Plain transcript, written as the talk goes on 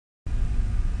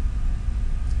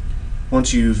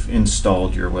Once you've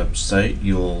installed your website,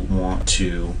 you'll want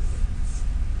to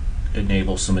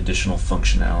enable some additional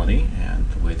functionality,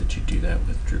 and the way that you do that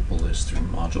with Drupal is through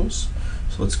modules.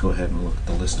 So let's go ahead and look at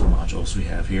the list of modules we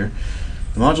have here.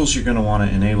 The modules you're going to want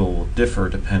to enable will differ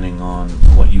depending on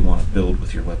what you want to build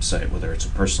with your website, whether it's a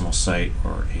personal site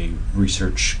or a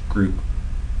research group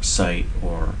site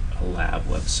or a lab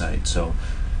website. So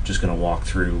I'm just going to walk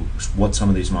through what some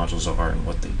of these modules are and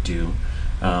what they do.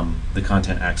 The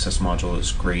content access module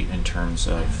is great in terms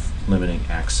of limiting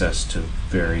access to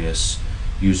various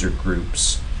user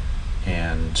groups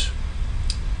and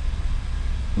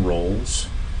roles.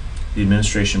 The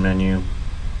administration menu,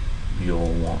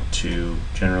 you'll want to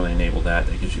generally enable that.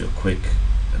 That gives you a quick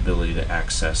ability to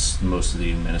access most of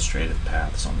the administrative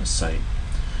paths on the site.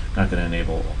 I'm not going to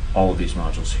enable all of these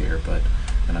modules here,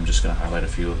 and I'm just going to highlight a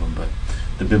few of them, but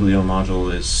the Biblio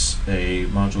module is a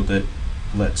module that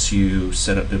lets you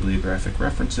set up bibliographic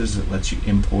references. It lets you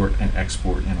import and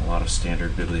export in a lot of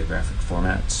standard bibliographic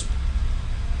formats.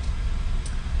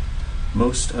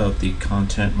 Most of the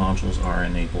content modules are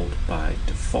enabled by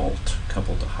default. A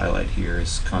couple to highlight here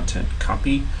is content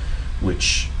copy,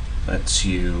 which lets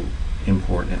you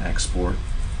import and export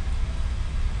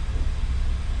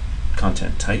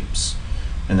content types.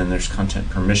 And then there's content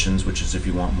permissions, which is if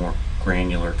you want more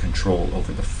granular control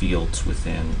over the fields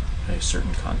within a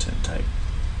certain content type.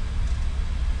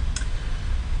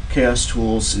 Chaos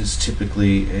Tools is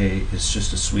typically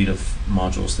just a suite of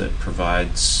modules that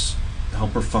provides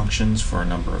helper functions for a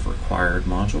number of required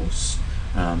modules.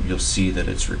 You'll see that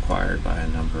it's required by a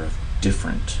number of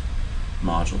different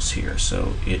modules here,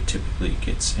 so it typically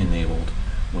gets enabled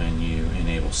when you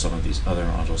enable some of these other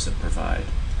modules that provide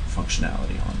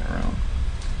functionality on their own.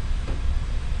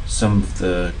 Some of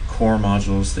the core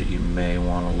modules that you may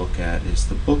want to look at is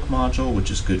the book module, which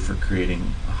is good for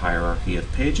creating a hierarchy of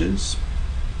pages.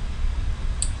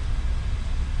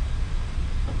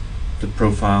 The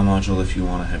profile module, if you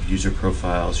want to have user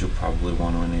profiles, you'll probably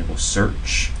want to enable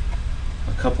search.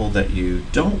 A couple that you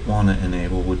don't want to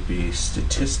enable would be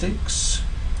statistics.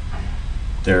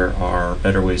 There are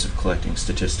better ways of collecting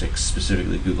statistics,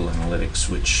 specifically Google Analytics,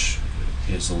 which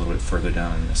is a little bit further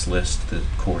down in this list. The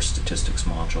core statistics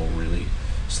module really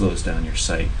slows down your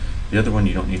site. The other one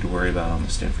you don't need to worry about on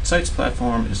the Stanford Sites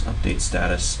platform is update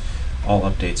status. All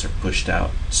updates are pushed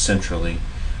out centrally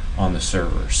on the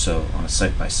server, so on a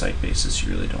site-by-site basis you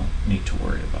really don't need to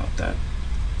worry about that.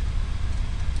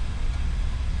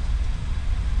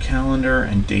 Calendar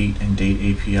and date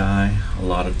API, a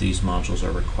lot of these modules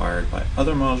are required by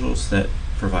other modules that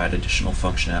provide additional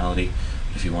functionality.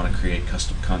 If you want to create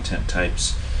custom content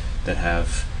types that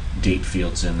have date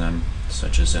fields in them,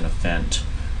 such as an event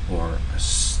or a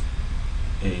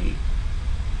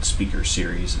speaker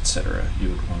series, etc., you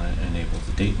would want to enable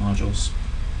the date modules.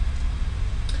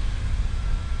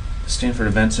 Stanford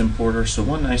Events Importer. So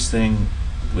one nice thing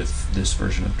with this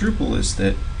version of Drupal is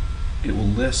that it will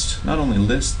not only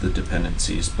list the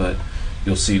dependencies, but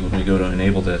you'll see when we go to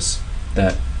enable this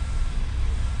that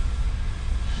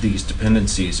these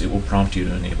dependencies, it will prompt you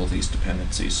to enable these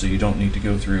dependencies. So you don't need to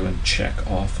go through and check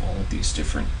off all of these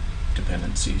different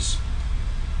dependencies.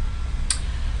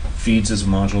 Feeds is a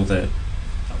module that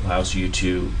allows you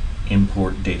to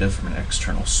import data from an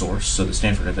external source. So the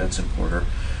Stanford Events Importer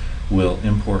will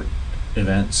import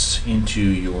events into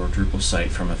your Drupal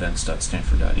site from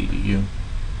events.stanford.edu,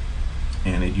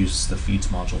 and it uses the feeds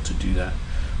module to do that.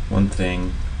 One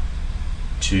thing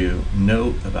to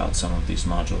note about some of these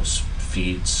modules,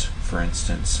 feeds for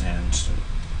instance, and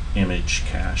image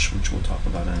cache, which we'll talk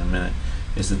about in a minute,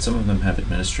 is that some of them have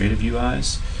administrative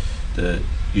UIs. The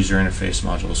user interface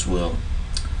modules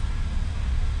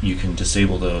you can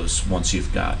disable those once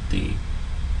you've got the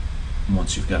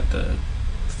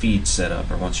feed set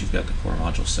up, or once you've got the core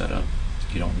module set up.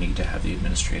 You don't need to have the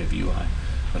administrative UI.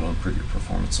 That'll improve your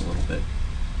performance a little bit.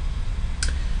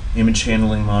 Image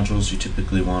handling modules, you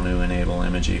typically want to enable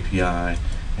Image API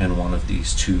and one of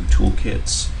these two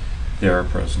toolkits. There are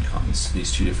pros and cons to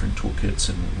these two different toolkits,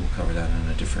 and we'll cover that in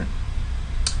a different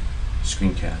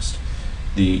screencast.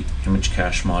 The image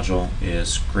cache module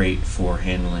is great for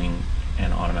handling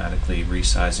and automatically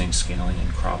resizing, scaling,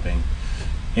 and cropping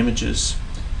images.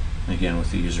 Again, with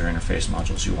the user interface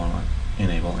modules, you want to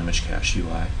enable image cache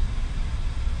UI.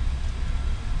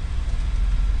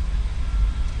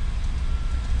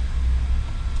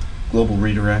 Global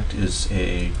Redirect is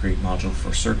a great module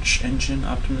for search engine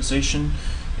optimization.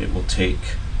 It will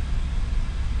take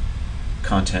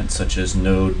content such as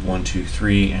node 1, 2,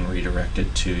 3 and redirect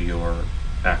it to your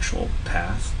actual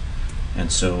path,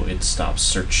 and so it stops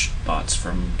search bots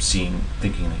from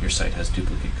thinking that your site has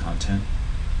duplicate content.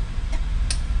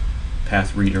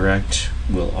 path redirect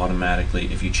will automatically,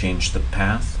 if you change the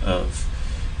path of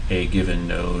a given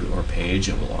node or page,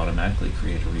 it will automatically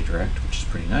create a redirect, which is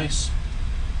pretty nice.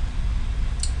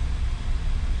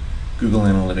 Google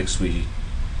Analytics, we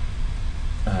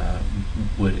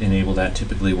would enable that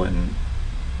typically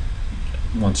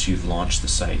once you've launched the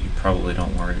site. You probably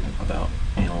don't worry about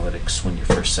analytics when you're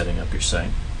first setting up your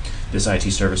site. This IT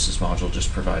services module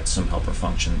just provides some helper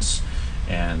functions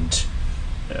and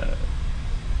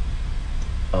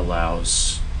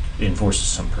enforces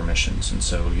some permissions, and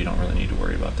so you don't really need to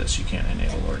worry about this. You can't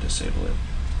enable or disable it.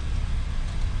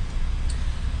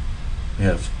 We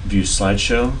have View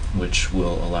Slideshow, which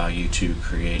will allow you to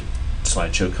create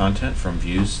slideshow content from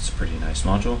views. It's a pretty nice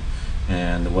module.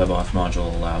 And the WebAuth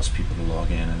module allows people to log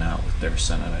in and out with their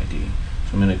Senate ID.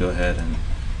 So I'm going to go ahead and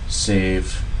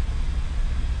save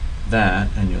that,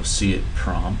 and you'll see it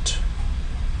prompt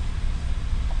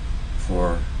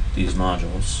for these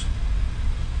modules,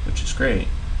 which is great.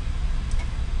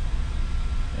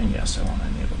 And yes, I want to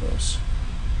enable those.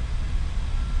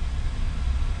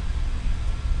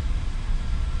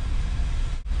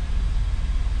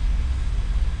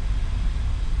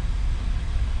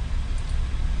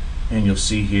 And you'll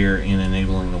see here in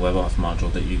enabling the WebAuth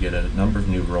module that you get a number of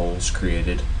new roles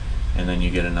created, and then you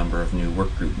get a number of new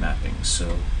workgroup mappings.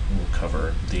 So we'll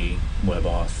cover the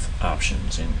WebAuth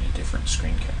options in a different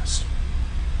screencast.